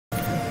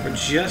Or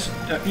just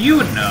you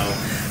would know.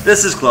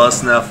 This is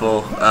close enough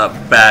for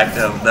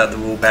that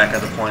we'll back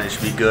at the point. It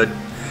should be good.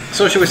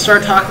 So should we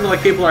start talking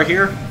like people are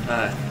here?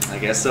 I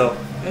guess so.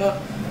 Yeah.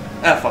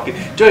 Fuck it.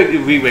 Joey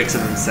re-wakes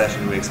him in the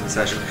session.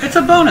 It's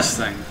a bonus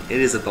thing.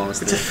 It is a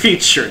bonus It's a thing.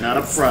 feature, not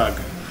a frog.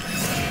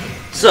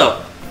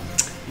 So,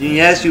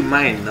 as you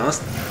might know,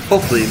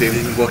 hopefully if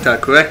everything worked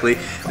out correctly,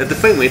 that the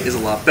frame rate is a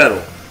lot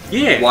better.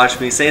 Yeah. Watch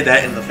me say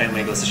that, and the frame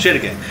rate goes to shit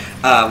again.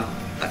 I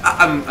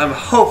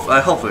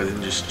hopefully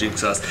didn't just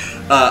jinx us.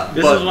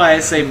 This is why I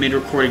say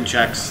mid-recording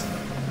checks.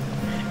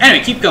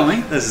 Anyway, keep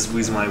going. This is the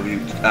reason why we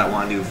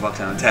want to do a fuck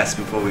ton of tests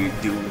before we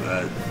do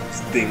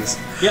things.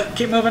 Yep,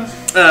 keep moving.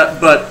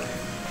 But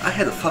I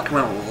had to fuck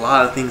around with a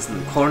lot of things in the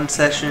recording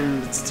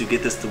sessions to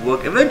get this to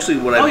work. Eventually,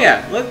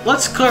 yeah,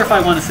 let's clarify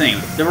one thing.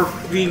 The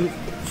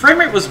frame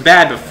rate was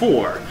bad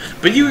before,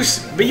 but you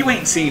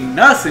ain't seen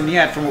nothing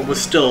yet from what was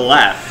still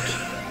left.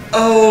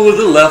 Oh,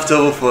 the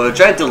leftover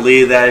footage. I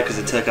deleted that because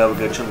it took up a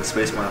good chunk of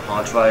space on my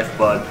hard drive.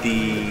 But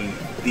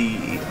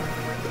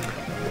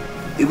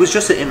it was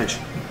just an image.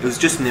 It was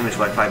just an image for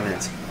like 5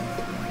 minutes.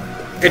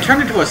 It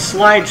turned into a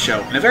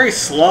slideshow, and a very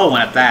slow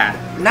one at that.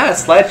 Not a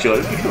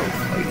slideshow.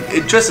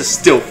 It's just a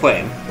still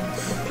frame.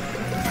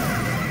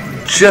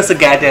 Just a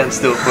goddamn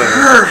still frame.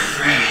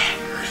 Perfect.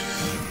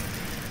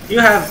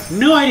 You have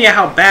no idea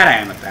how bad I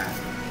am at that.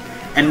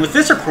 And with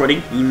this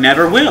recording, you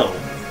never will.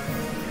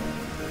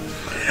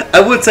 I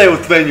would say I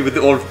would threaten you with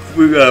the old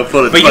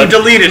footage. But you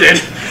deleted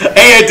it. And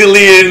I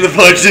deleted it in the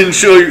footage,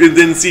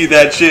 didn't see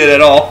that shit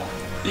at all.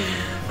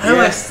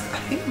 I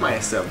think I might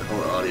have set the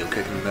audio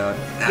kicking about.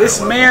 This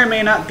may or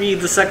may not be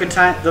the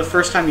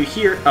first time you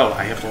hear. Oh,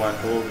 I have to walk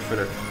a little bit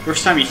further.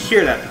 First time you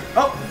hear that.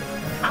 Oh,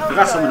 we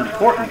got something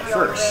important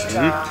first.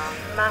 Tachyon.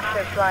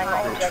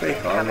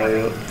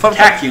 Fun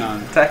fact,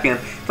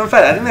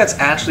 I think that's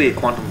actually a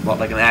quantum,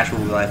 like an actual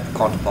life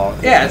quantum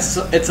particle. Yeah, it's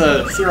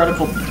a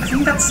theoretical. I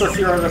think that's the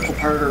theoretical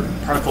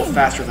particle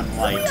faster than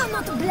light.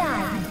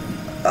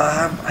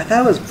 I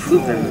thought it was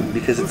proven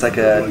because it's like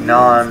a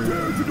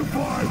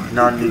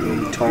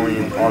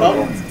non-Newtonian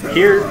particle. Well,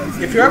 here,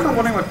 if you're ever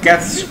wondering what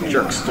Geth's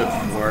jerk stood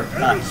for,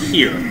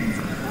 here.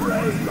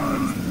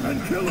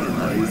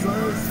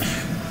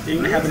 They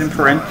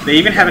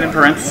even have it in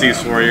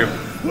parentheses for you.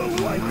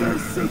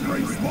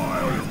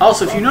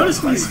 Also, if you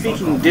notice me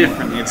speaking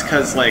differently, it's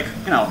because, like,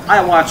 I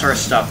watch our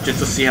stuff just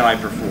to see how I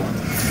perform.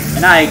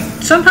 And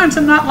sometimes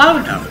I'm not loud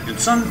enough,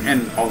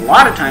 and a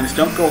lot of times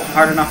don't go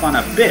hard enough on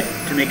a bit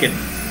to make it,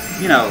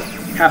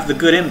 have the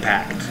good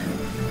impact.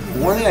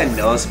 One thing I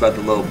noticed about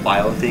the little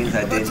bio things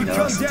I didn't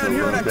notice until a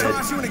little bit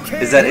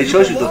is that it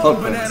shows you the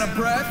footprints.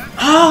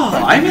 Oh,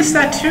 I missed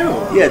that too.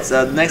 Yeah, it's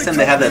next time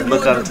they have that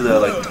look up to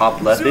the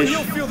top left-ish.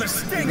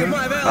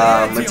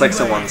 It's like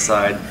some one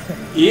side.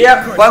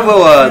 Yep. One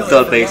little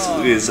third base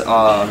is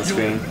on the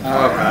screen.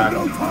 Oh god.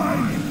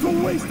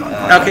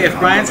 Okay, if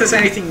Brian says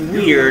anything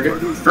weird,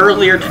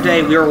 earlier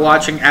today we were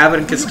watching Abbott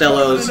and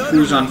Costello's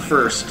Who's on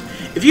First.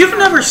 If you've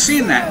never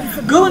seen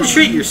that, go and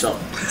treat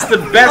yourself. It's the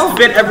best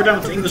bit ever done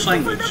with the English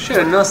language.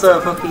 Sure, no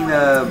fucking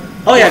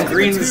oh yeah,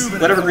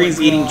 whatever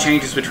Green's eating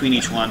changes between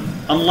each one,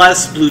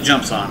 unless Blue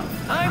jumps on him.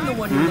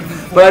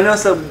 But I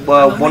noticed that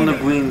one of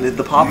the green,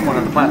 the pop one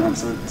on the platinum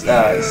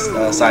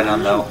side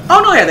on though. Oh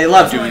no, yeah, they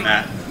love doing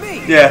that.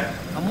 Yeah.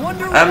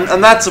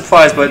 I'm not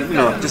surprised, but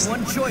just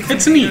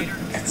it's neat.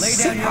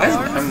 It's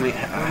surprising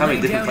how many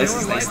different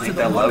places they sneak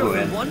that logo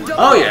in.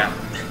 Oh yeah,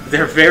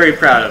 they're very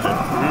proud of it.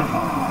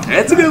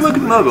 It's a good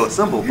looking logo,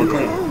 simple but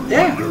clean.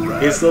 Yeah,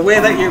 it's the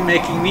way that you're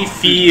making me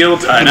feel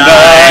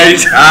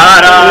tonight.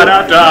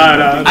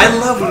 I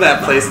love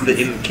that place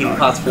in King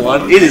Pots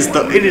 1. It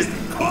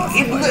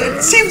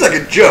seems like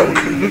a joke.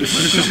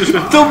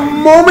 The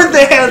moment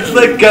they had to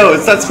let go,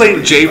 it starts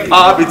playing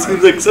J-pop. It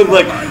seems like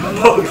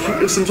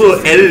some sort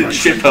of edited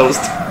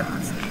shitpost.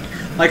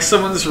 Like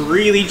someone's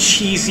really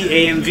cheesy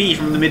AMV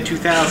from the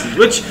mid-2000s,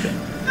 which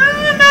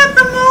not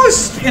the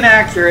most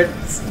inaccurate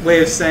way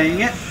of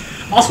saying it.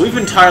 Also, we've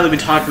entirely been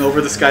talking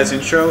over this guy's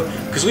intro,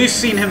 because we've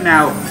seen him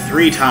now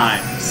 3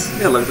 times.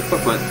 Yeah, look at the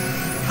footprint.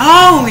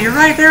 Oh, you're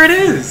right, there it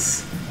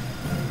is!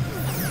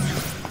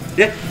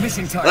 Yeah,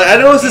 I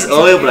noticed this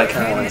earlier, but I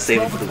kind of want to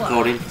save it for the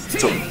recording,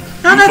 so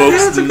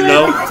that's a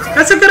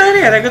good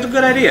idea. That's a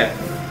good idea.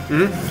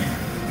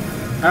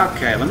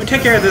 Okay, let me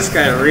take care of this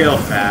guy real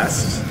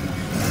fast,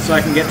 so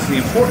I can get to the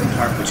important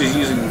part, which is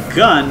using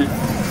gun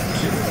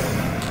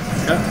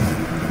to...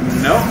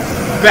 Nope.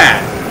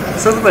 Bad.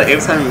 Something about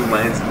every time you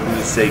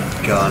say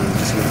gun, it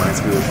just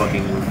reminds me of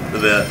fucking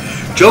the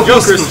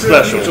Joker's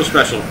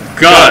special.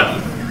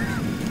 Gun!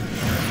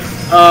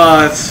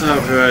 Oh, it's so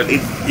good.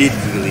 It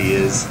really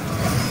is.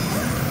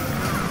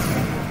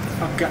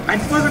 Okay, I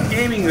wasn't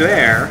aiming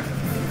there.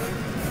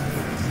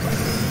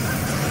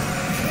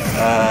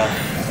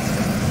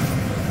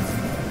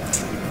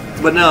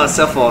 But no, it's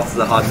self-off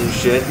the hot new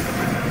shit.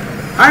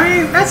 I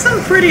mean, that's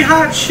some pretty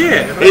hot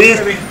shit. It is.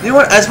 You know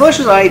what? As much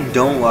as I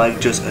don't like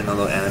just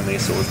another anime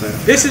swordsman,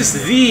 this is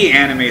the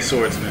anime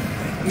swordsman.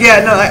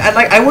 Yeah, no,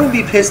 I wouldn't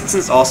be pissed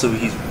since also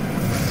he's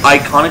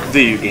iconic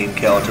video game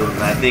character,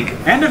 and I think...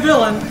 And a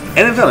villain.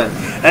 And a villain.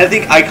 And I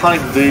think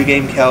iconic video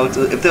game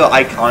characters, if they're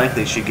iconic,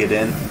 they should get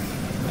in.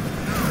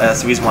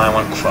 That's the reason why I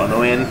want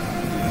Chrono in.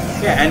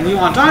 Yeah, and we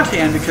want Dante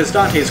in because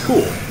Dante's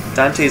cool.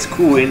 Dante's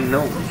cool in,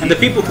 no. And the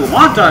people who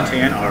want Dante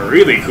in are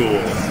really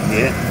cool.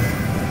 Yeah.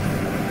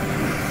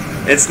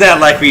 It's not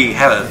like we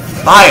have a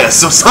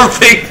bias or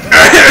something.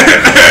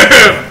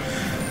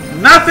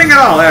 Nothing at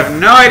all. I have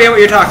no idea what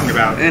you're talking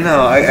about. No,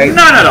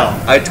 None at all.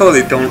 I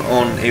totally don't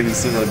own every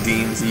single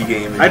DMC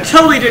game. I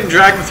totally didn't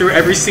drag them through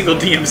every single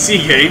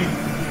DMC game.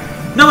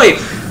 No, wait.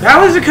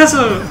 That was because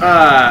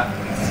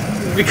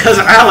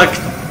Alec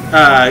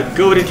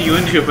goaded you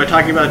into it by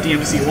talking about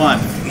DMC 1.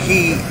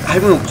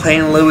 I've been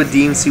playing a little with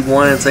DMC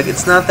 1, and it's like,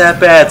 it's not that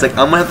bad. It's like,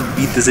 I'm gonna have to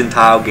beat this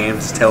entire game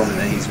to tell him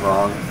that he's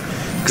wrong.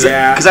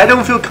 Because I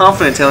don't feel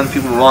confident telling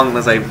people wrong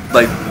unless I,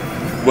 like,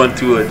 run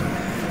through it.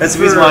 That's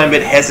the reason why I'm a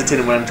bit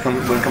hesitant when it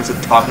comes to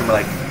talking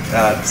about, like,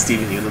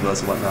 Steven Universe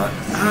and whatnot.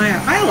 Oh,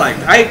 yeah.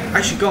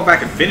 I should go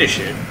back and finish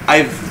it.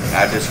 I've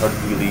just heard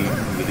really,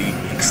 really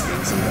mixed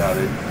things about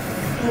it.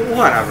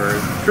 Whatever.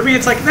 For me,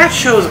 it's like, that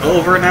show's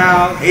over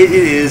now. It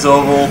is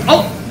over.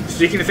 Oh!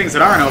 Speaking of things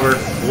that aren't over,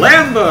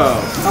 Lambo!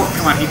 Oh,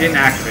 come on, he didn't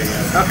activate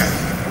yet. Okay.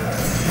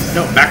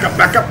 No, back up,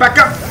 back up, back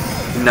up!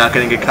 You're not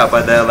gonna get caught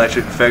by that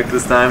electric effect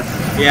this time?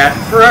 Yeah,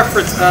 for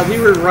reference, we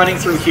were running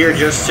through here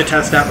just to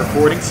test out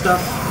recording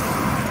stuff.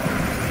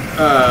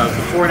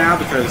 Before now,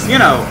 because, you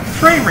know,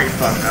 frame rate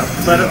fucked up.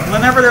 But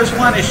whenever there's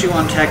one issue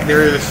on tech,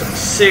 there's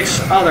 6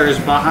 others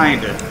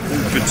behind it.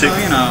 So,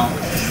 you know...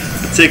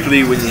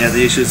 Particularly when you have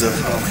the issues of,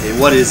 okay,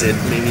 what is it?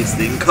 Maybe it's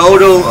the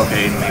encoder.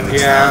 Okay, maybe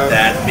it's not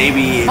that.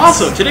 Maybe it's...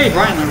 Also, today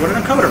Brian learned what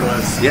an encoder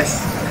was.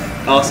 Yes.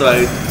 Also,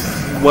 I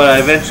can't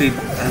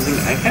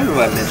remember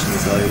what I mentioned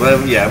this earlier,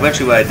 but yeah,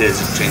 eventually what I did is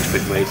just change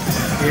bit rate.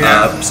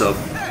 Yeah. So...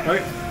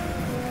 Wait.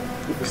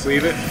 Just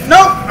leave it.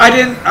 Nope, I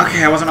didn't.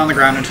 Okay, I wasn't on the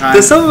ground in time.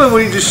 There's something about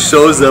when he just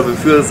shows up and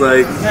feels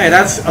like... Hey,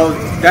 that's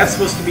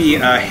supposed to be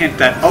a hint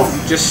that,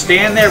 just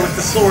stand there with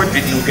the sword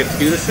and you'll get to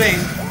do the thing.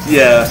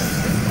 Yeah.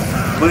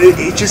 But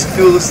it just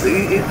feels...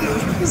 It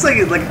feels like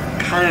it's like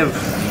kind of...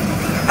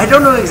 I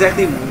don't know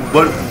exactly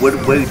what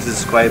way to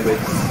describe it.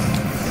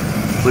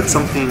 But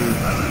something...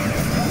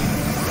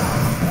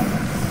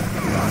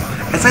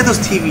 It's like those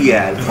TV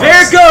ads.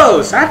 There it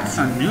goes! That's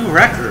a new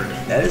record.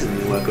 That is a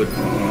new record. A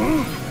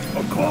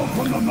call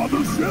from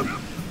another ship.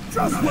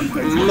 Just when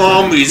they...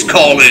 Mommy's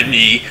calling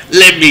me.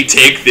 Let me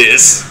take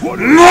this.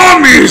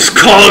 Mommy's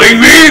calling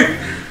me?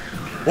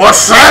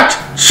 What's that?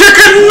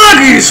 Chicken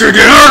nuggies for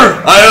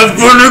dinner! I have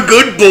been a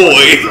good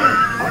boy.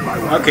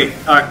 Okay,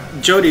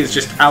 Jody is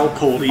just out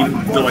cold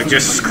eating, like,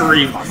 just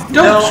scream.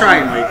 Don't try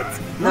and wait.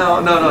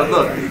 No,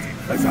 look. Okay.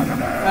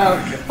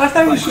 I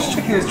thought he was just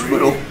checking his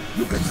twiddle.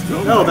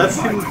 No, that's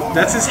him.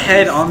 That's his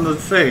head on the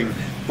thing.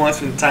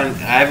 Once in time,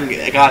 I haven't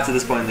got to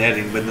this point in the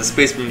editing, but in the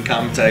Space Marine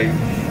commentary,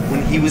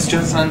 when he was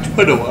just on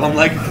Twiddle, I'm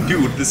like,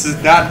 dude, this is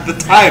not the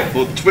time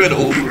for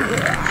Twiddle.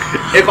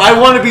 If I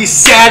want to be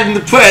sad and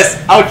depressed,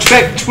 I'll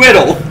check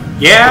Twiddle.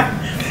 Yeah,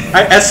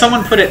 as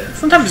someone put it,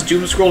 sometimes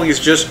doom scrolling is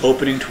just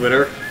opening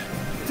Twitter.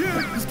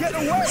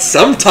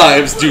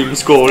 Sometimes doom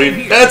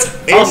scrolling. That's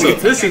also,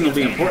 this scene will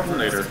be important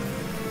later.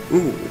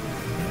 Ooh.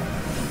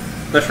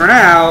 But for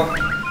now,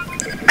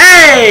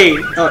 hey!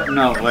 Oh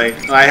no,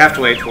 wait, I have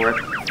to wait for it.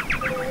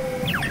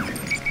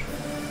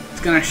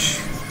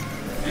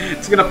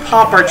 It's gonna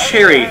pop our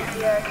cherry.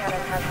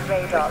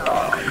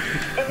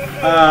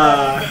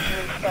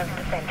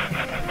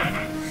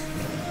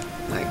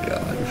 My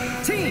God.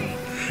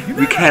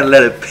 We can't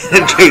let it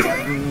penetrate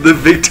the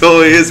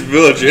victorious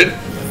Virgin.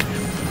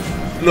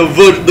 No,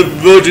 the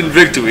Virgin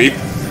victory.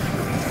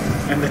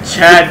 And the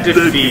Chad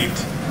defeat.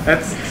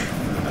 That's.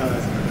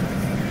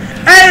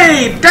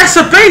 Hey, that's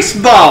a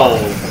baseball.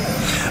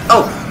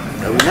 Oh,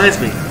 that reminds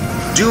me.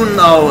 Doing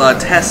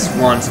test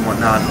ones and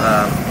whatnot.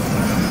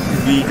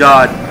 We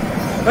got...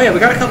 Oh yeah, we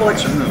got a couple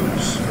extra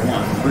moves, for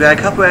one. We got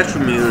a couple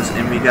extra moves,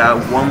 and we got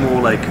one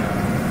more, like,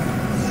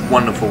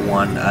 wonderful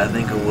one. I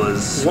think it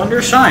was... Wonder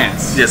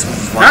Science. Yes,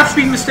 Not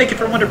being mistaken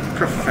for Wonder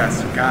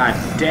Professor. God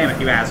damn it,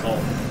 you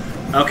asshole.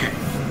 Okay.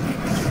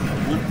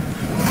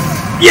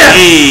 Yes!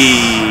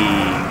 Hey!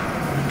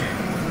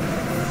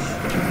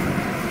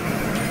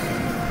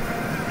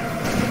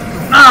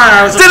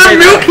 Ah, I was Did a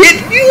nuke hit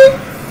you?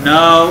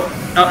 No.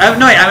 No,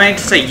 I meant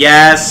to say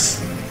yes.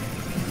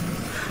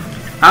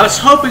 I was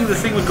hoping the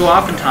thing would go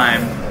off in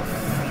time.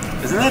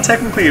 Isn't that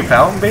technically a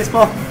foul in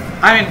baseball?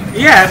 I mean,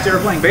 yeah, if they were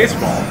playing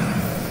baseball.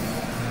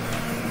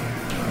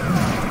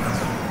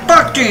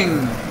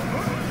 Fucking!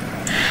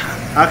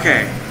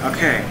 Okay.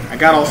 I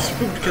got all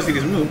spooked because of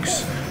these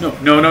mooks. No.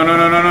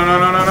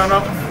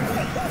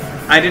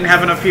 I didn't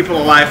have enough people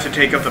alive to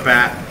take up the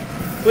bat.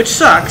 Which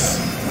sucks.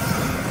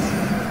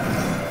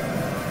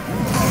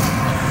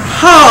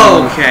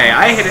 Okay,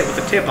 I hit it with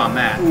a tip on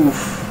that.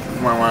 Oof.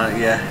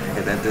 Yeah,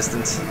 get that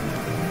distance.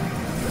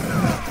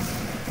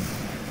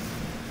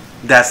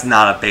 That's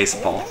not a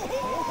baseball.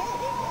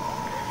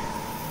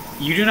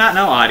 You do not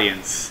know,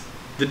 audience,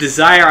 the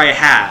desire I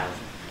have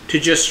to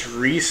just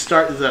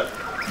restart the...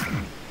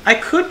 I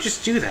could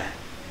just do that.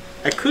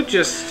 I could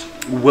just...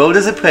 Where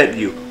does it pit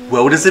you?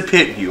 Where does it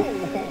pit you?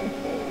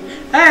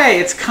 Hey,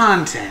 it's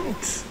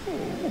content.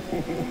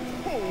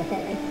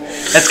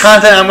 That's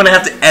content I'm gonna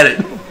have to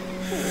edit.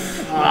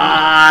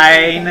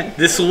 Fine.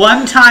 This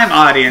one time,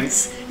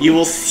 audience, you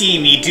will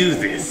see me do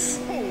this.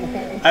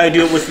 I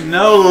do it with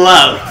no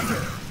love.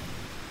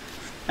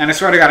 And I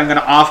swear to God, I'm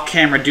gonna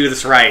off-camera do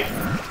this right.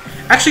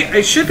 Actually,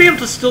 I should be able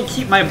to still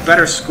keep my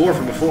better score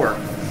from before.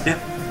 Yeah.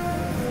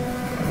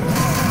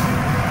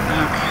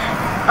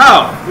 Okay.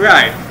 Oh,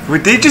 right.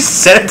 Would they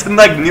just set it to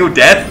like new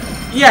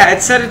death? Yeah,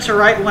 it set it to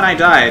right when I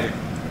died.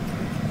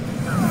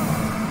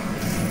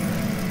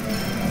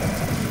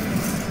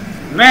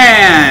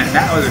 Man,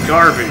 that was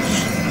garbage.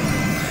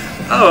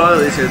 Oh, at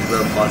least here's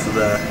the parts of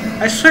the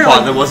I swear, part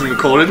like, that wasn't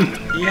recorded.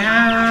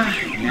 yeah.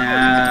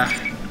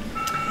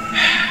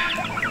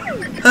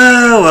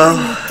 Oh well.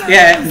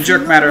 Yeah, and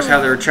Jerk Matters how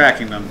they're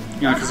tracking them.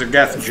 You know, because they're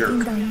Death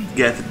Jerk.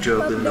 Get the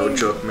joke and no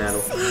joke metal.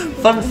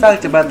 Fun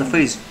fact about the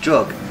phrase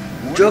joke.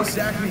 Joke,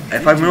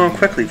 if I remember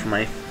correctly from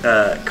my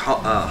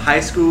high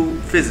school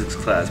physics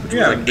class, which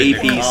was like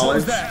AP. So,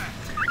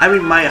 I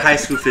mean, my high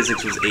school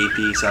physics was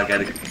AP, so I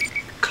got a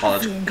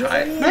college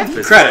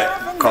physics Credit.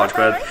 College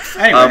credit.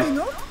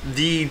 Anyway.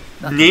 The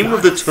name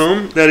of the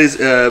term that is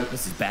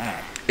This is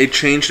bad. a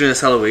change in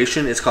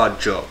acceleration is called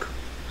joke.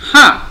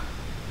 Huh.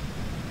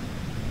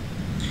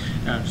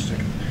 No, I'm just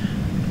checking.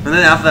 And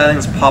then after that, I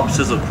think it's pop,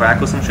 sizzle,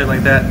 crack or some shit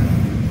like that.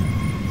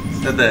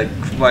 The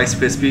Rice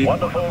Krispie.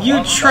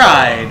 You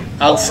tried.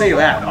 I'll say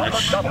that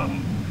much.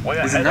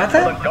 Is it not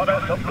that?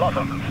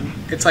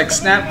 It's like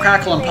Snap,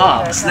 Crackle, and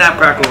Pop. Snap,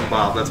 Crackle, and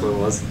Bob. That's what it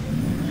was.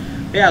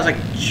 Yeah, I was like,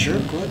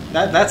 jerk, what?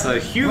 That's a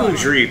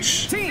huge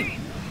reach. Team,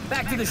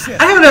 back to the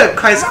ship. I have a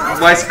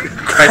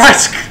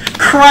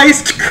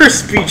Christ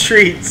Crispy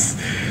treats.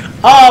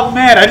 Oh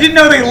man, I didn't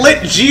know they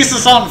lit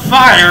Jesus on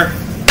fire.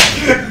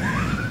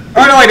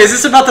 Oh no, wait, is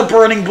this about the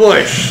burning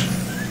bush?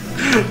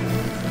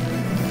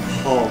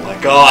 Oh my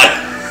god.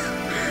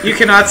 You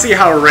cannot see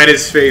how red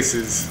his face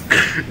is.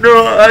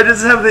 No, I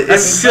just have the A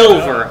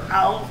silver.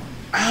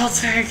 I'll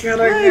take it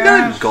Yeah, you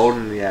got again. gold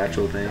in the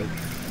actual thing.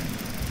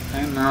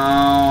 I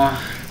know.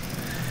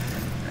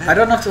 I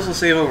don't know if this will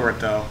save over it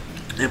though.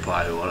 It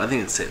probably won't. I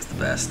think it saves the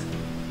best.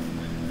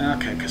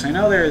 Okay, because I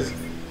know there's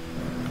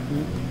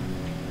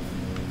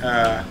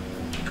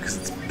Because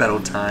it's battle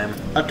time.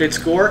 update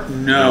score.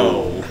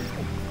 No.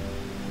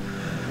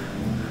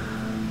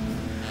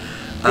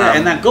 Yeah,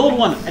 and that gold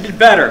one, I did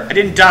better. I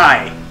didn't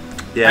die.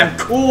 Yeah. I'm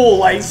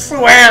cool, I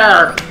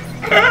swear.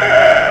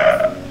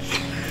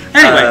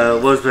 Anyway,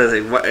 what was I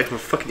saying? I have a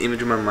fucking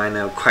image in my mind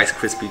now. Rice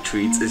Krispie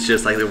treats. It's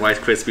just like the Rice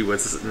Krispie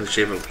was in the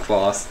shape of a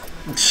cross.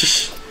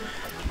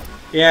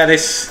 yeah,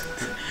 it's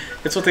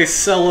what they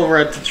sell over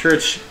at the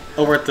church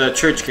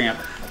camp.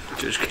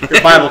 Church Or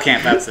camp. Bible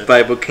camp, that's it.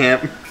 Bible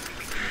camp.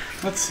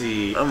 Let's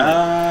see.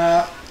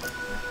 Oh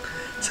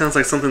Sounds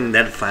like something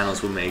Ned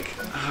Finals would make.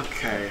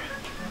 Okay.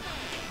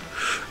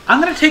 I'm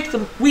gonna take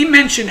the. We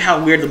mentioned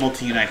how weird the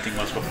multi-unite thing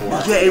was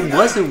before. Yeah, it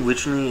was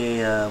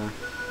originally a.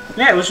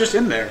 Yeah, it was just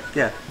in there.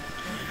 Yeah.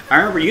 I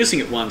remember using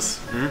it once.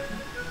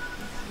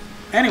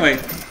 Anyway.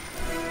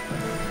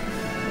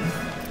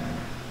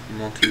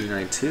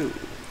 Multi-Unite 2.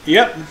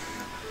 Yep.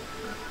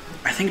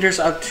 I think there's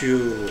up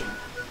to.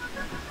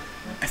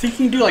 I think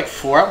you can do like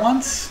 4 at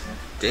once.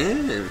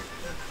 Damn. You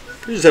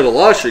just have a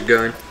lot of shit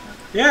going.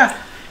 Yeah.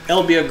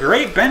 It'll be a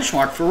great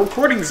benchmark for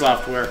recording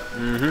software.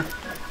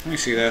 Let me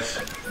see this.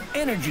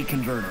 Energy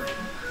converter.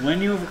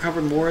 When you have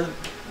recovered more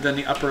than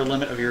the upper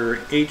limit of your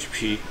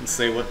HP, let's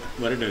say what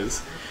it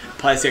is,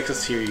 applies the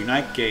excess to your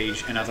Unite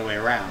gauge and other way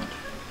around.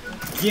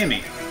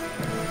 Gimme.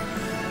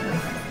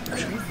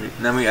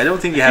 I mean, I don't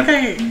think you have.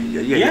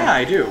 Yeah,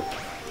 I do.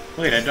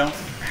 Wait, I don't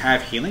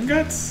have healing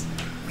guts?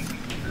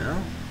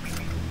 No.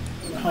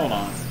 Hold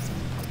on.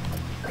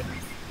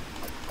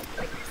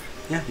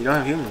 Yeah, you don't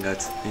have healing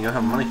guts. And you don't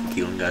have money for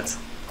healing guts.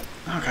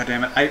 Oh god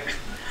damn it!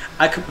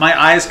 My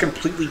eyes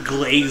completely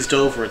glazed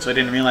over it, so I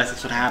didn't realize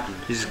that's what happened.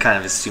 You just kind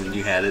of assumed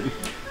you had it.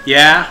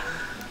 Yeah.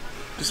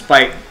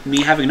 Despite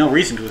me having no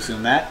reason to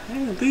assume that.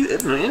 Yeah,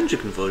 the energy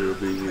converter would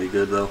be really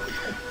good though.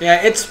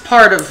 Yeah, it's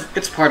part of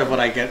what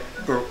I get,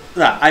 or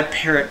I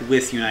pair it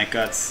with Unite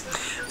Guts.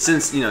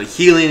 Since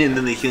healing, and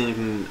then the healing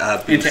can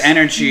boost Into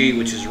energy,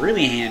 which is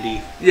really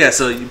handy. Yeah,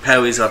 so you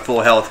parries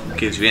full health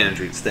gives you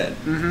energy instead.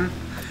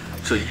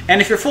 So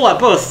And if you're full at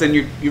both, then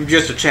you're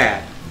just a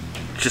Chad.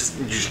 just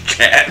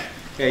chat.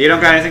 Yeah, you don't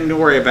got anything to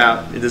worry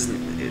about. It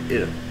doesn't.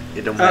 It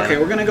don't matter. Okay,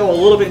 we're gonna go a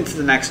little bit into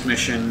the next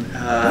mission.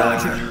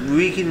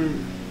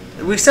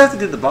 We still have to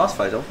do the boss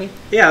fight, don't we?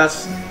 Yeah,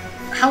 that's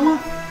how long?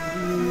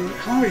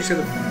 How long would you say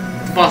the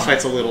boss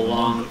fight's a little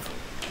long?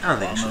 I don't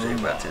think it should take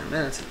about 10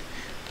 minutes.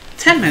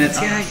 10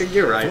 minutes? Yeah,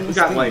 you're right. We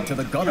got like to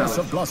the goddess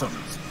of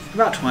blossoms.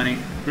 about 20.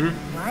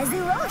 Why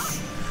the rush?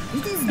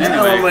 It is I'm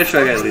Anyway. gonna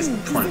sure I got at least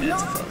 20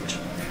 minutes of footage.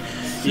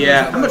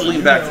 Yeah, I'm gonna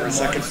lean back for a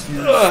second.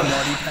 Smarty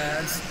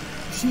pads.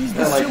 She's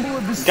the symbol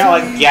of the got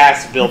like city.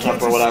 gas built You up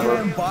can't or just whatever.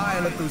 stand by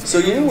and let those So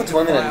you know what's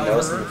one thing I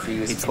noticed in the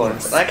Fuse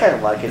coins? I kind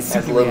of like it. It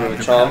has a little bit of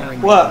a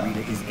charm. What?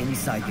 Is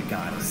inside the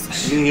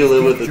goddess. You can hear a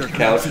little bit of the Jerk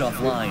couch. knocks it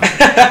offline.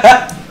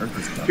 Earth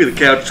is tough. Feel the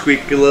couch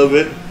squeak a little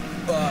bit.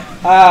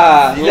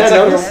 Ah, You it's guys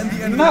like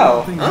notice? we're,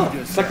 no. Oh.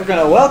 It's like we're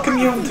gonna welcome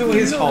you into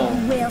his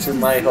home. To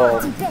my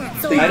home.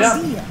 I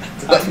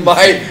don't.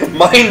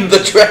 Mind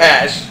the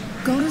trash.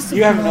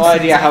 You have no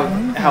idea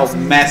how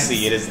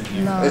messy it is in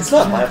here. It's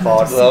not my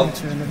fault, though.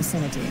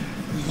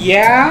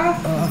 Yeah,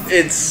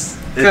 It's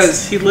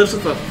because he lives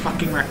with a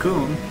fucking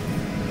raccoon.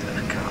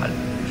 God,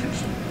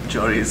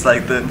 Jody, it's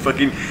like the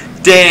fucking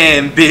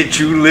damn bitch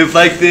you live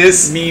like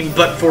this. Mean,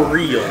 but for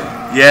real.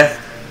 Yeah.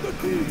 The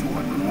key to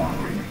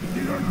unlocking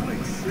the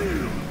Earthling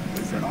seal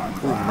is in our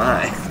Oh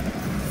my.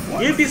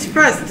 You'd be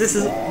surprised that this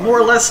is more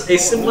or less a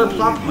similar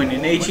plot point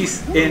in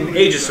Aegis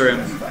Rim,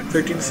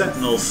 13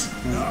 Sentinels.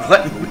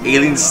 What?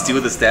 Aliens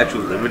steal the Statue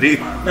of Liberty?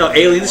 No,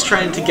 aliens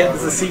trying to get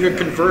the secret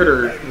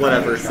converter,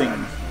 whatever thing.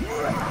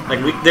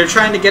 Like they're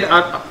trying to get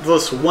out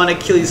this one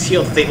Achilles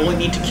heel that they only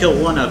need to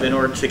kill one of in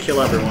order to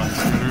kill everyone.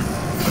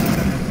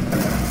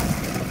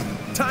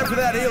 Time for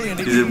that alien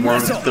to Is it eat one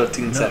of missile.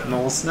 13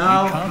 Sentinels?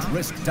 No, Can't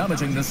risk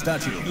damaging the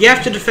statue. you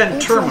have to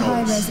defend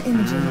terminals.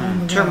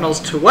 Terminals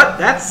to what?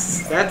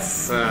 That's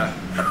Plot.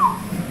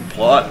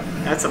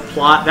 a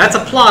plot. That's a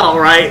plot, all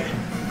right.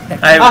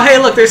 Oh, hey,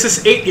 look, there's this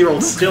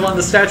 8-year-old still on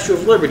the Statue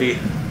of Liberty.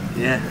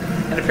 Yeah.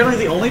 And apparently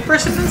the only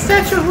person in the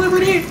Statue of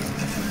Liberty?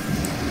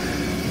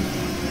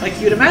 Like,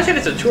 you'd imagine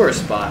it's a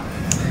tourist spot.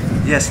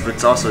 Yes, but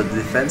it's also a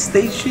defense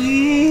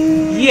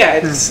station. Yeah,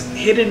 it's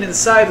hidden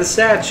inside the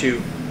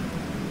statue.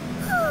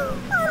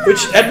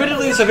 Which,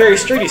 admittedly, is a very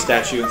sturdy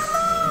statue.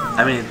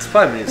 I mean, it's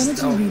 5 minutes.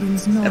 Energy No,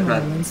 readings if normal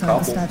not inside the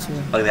Cobble.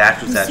 statue. Like the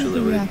actual The Statue of super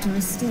Liberty. reactor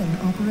is still in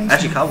operation.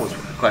 Actually, Cobble's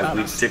quite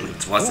weak, particularly if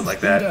it's busted like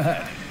that.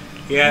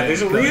 Yeah,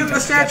 there's a reason the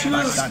statue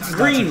is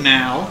green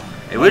now.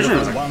 Originally, it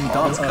was like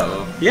bronze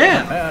color.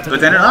 Yeah, but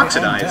then it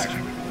oxidized.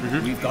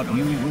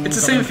 Mm-hmm. It's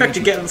the same effect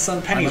you get in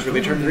some pennies where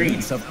they turn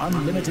green.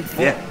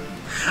 Yeah.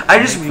 I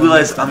just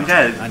realized, I'm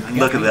trying to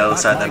look at the other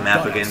side of that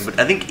map again, but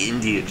I think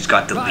India just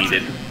got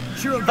deleted.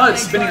 Oh,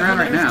 it's spinning around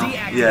right now.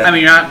 Yeah. I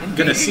mean, you're not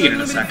gonna see it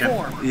in a second.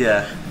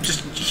 Yeah.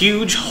 Just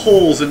huge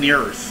holes in the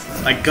earth,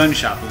 like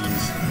gunshot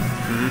wounds.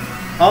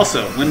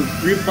 Also, when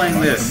replaying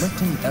this,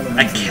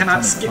 I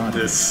cannot skip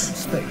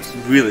this.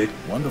 Really?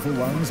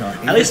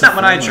 At least not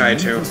when I try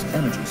to.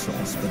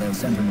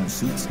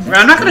 Well,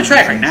 I'm not gonna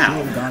try it right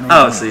now.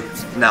 Oh, see.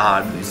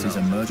 Nah.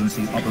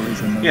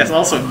 Yes,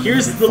 also,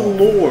 here's the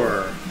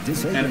lore.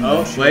 And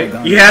oh, wait,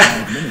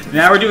 yeah,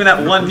 now we're doing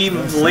that one meme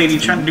of the lady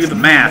trying to do the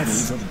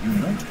maths.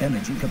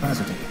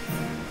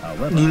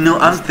 You know,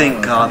 I'm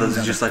thank God those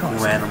are just like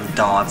random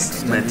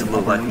dots meant to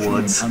look like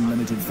woods.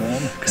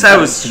 Because I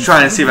was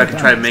trying to see if I could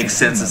try to make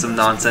sense of some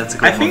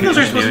nonsensical. I think those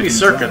are supposed to be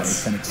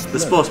circuits. They're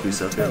supposed to be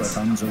circuits.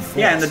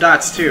 Yeah, and the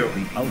dots too.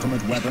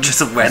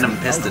 Just a random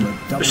piston.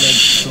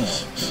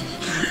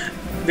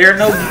 There's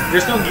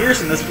no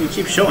gears in this, but we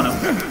keep showing them.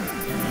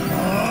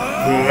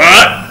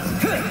 What?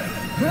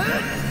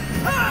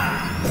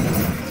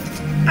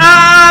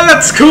 Ah,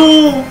 that's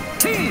cool!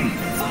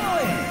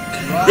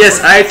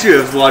 Yes, I too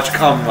have watched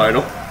Kamen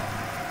Rider.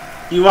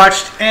 You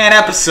watched an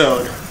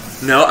episode.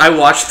 No, I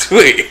watched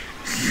 3.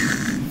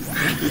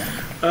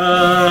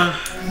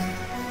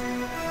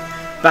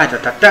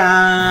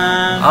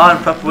 Ba-da-da-da. On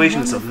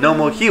preparations of No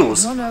More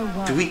Heals.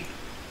 Do we?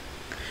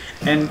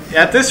 And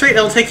at this rate,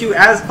 it'll take you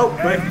as... Oh,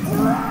 wait.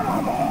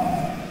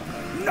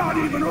 Not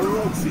even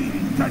Orochi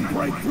can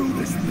break through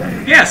this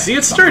thing. Yeah, see,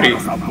 it's sturdy.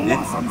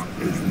 Blossom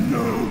is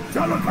no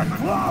delicate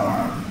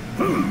flower.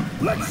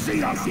 Let's see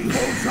how she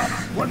holds up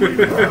when we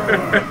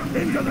burn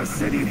into the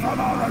city from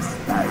outer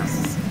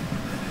space.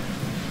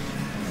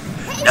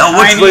 Now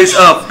which way's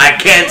up? I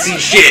can't see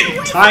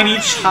shit. Tiny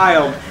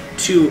child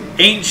to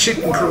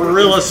ancient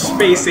gorilla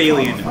space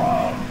alien.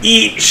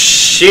 Eat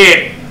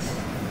shit!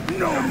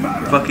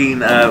 Fucking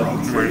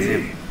what is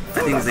it?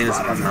 I think his name is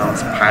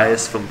pronounced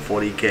Pius from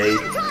 40K.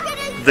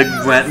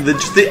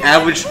 Just the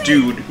average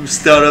dude who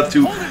started up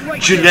to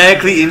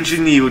genetically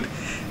engineered,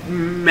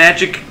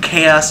 magic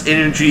chaos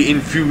energy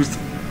infused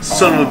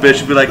son of a bitch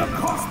would be like,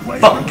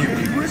 fuck you.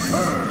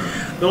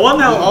 The one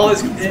that'll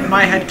always, in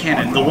my head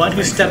canon, the one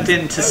who stepped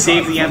in to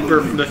save the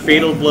Emperor from the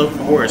fatal blow from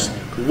Horus,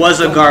 was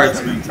a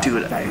guardsman.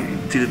 Dude,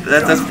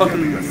 that's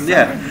fucking,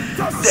 yeah.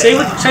 Say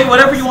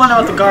whatever you want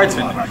about the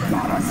guardsmen.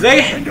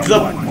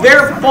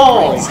 Their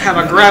balls have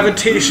a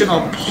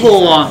gravitational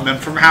pull on them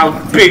from how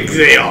big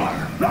they are.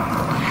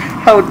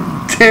 How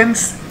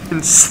dense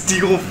and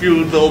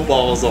steel-fueled those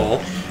balls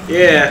are.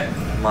 Yeah.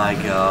 My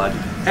god.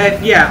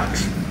 And yeah,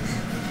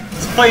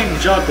 it's playing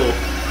Juggle.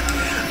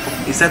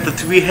 Is that the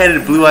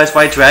 3-headed blue-eyes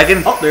white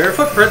dragon? Oh, there are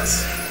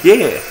footprints.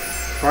 Yeah.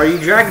 Are you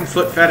dragon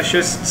foot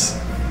fetishists?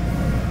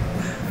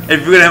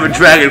 If you're gonna have a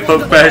dragon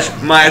foot fetish,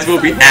 might as well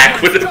be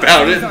accurate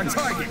about it.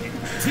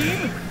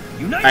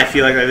 I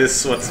feel like that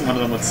is what one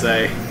of them would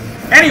say.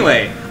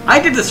 Anyway, I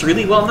did this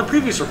really well in the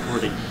previous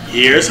recording.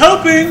 Here's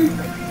hoping!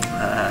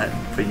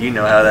 But you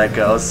know how that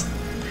goes.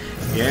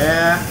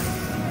 Yeah.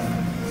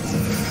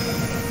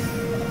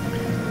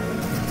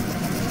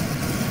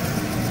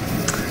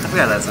 I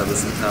forgot that's how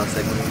this entire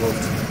segment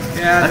looked.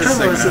 Yeah, I'm this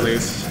trying to segment at listen-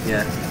 least.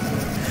 Yeah.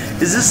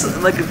 Is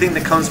this like a thing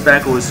that comes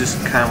back, or is this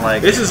kind of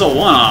like This is a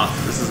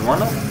one-off. this is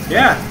one of?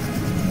 Yeah.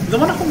 The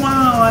Wonderful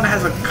 101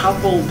 has a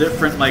couple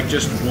different, like,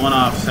 just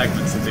one-off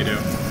segments that they do.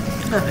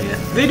 Yeah.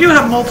 They do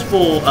have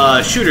multiple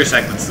shooter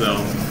segments,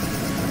 though.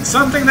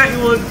 Something that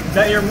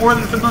you're more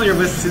than familiar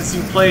with since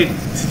you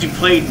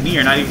played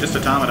Nier, not even just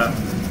Automata.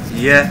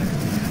 Yeah.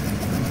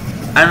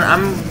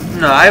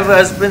 And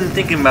I've been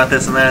thinking about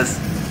this, and that's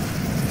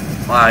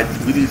I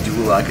really do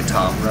like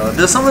Automata.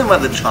 There's something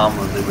about the charm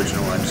of the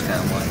original I just kind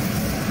of like.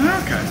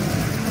 Okay.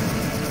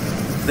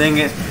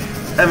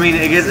 I mean,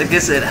 I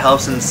guess it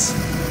helps since.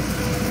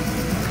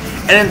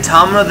 And in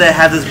Automata, they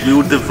had this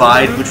weird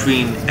divide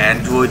between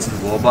androids and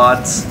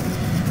robots.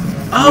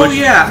 Oh Which-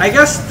 yeah, I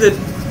guess the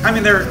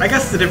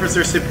difference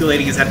they're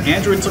stipulating is that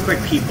androids look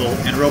like people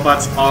and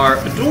robots are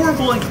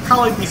adorable and can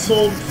probably be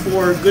sold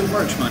for good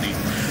merch money.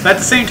 But at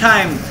the same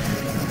time,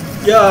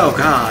 oh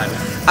god.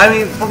 I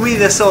mean, for me,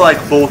 they're still like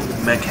both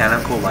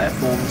mechanical life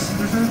forms,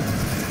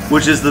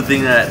 which is the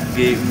thing that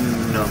made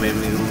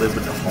me a little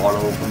bit harder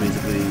for me to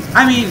believe.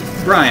 I mean,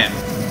 Brian,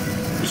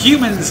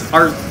 humans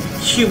are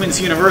humans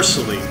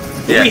universally.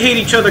 But Yeah. we hate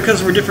each other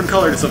because we're different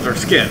colors of our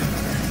skin.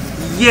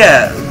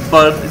 Yeah,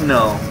 but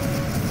no.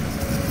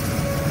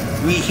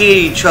 We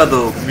hate each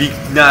other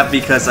not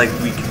because like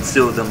we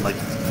consider them like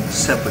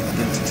separate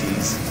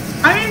entities.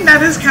 I mean,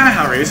 that is kind of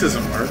how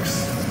racism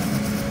works.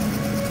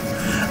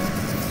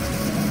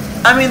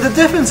 I mean, the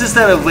difference is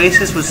that a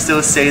racist would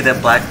still say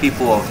that black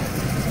people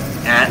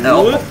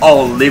Would?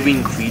 are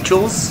living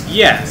creatures.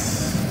 Yes.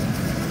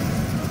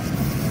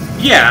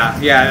 Yeah,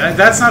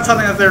 that's not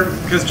something that they're...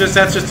 Because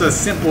that's just a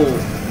simple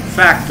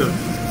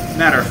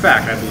matter of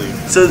fact, I believe.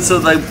 So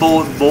like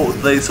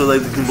both like so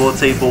like we can both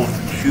say both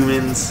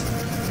humans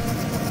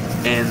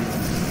and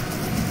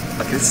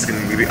okay, this is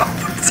gonna be really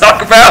awkward to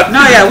talk about. No,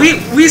 yeah,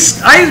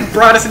 I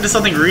brought us into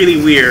something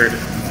really weird.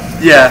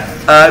 Yeah,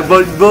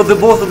 but the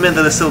both meant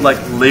that they're still like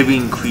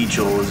living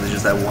creatures. It's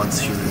just that one's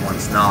human,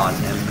 one's not,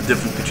 and the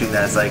difference between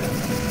that is like,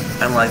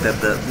 unlike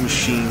that the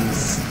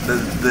machines,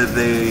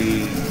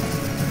 the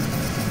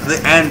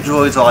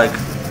androids are like,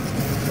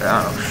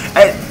 I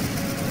don't know.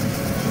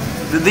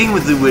 The thing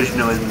with the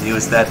original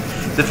is that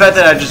the fact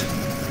that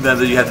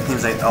that you have the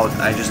things like, oh,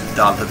 I just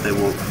thought that they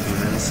were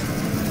humans,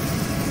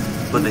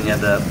 but then you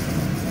have the,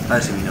 I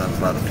assume you know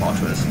about the plot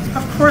twist.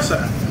 Of course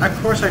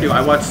I do.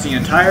 I watched the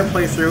entire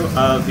playthrough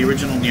of the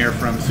original Nier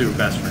from Super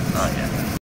Best Friends. Oh yeah.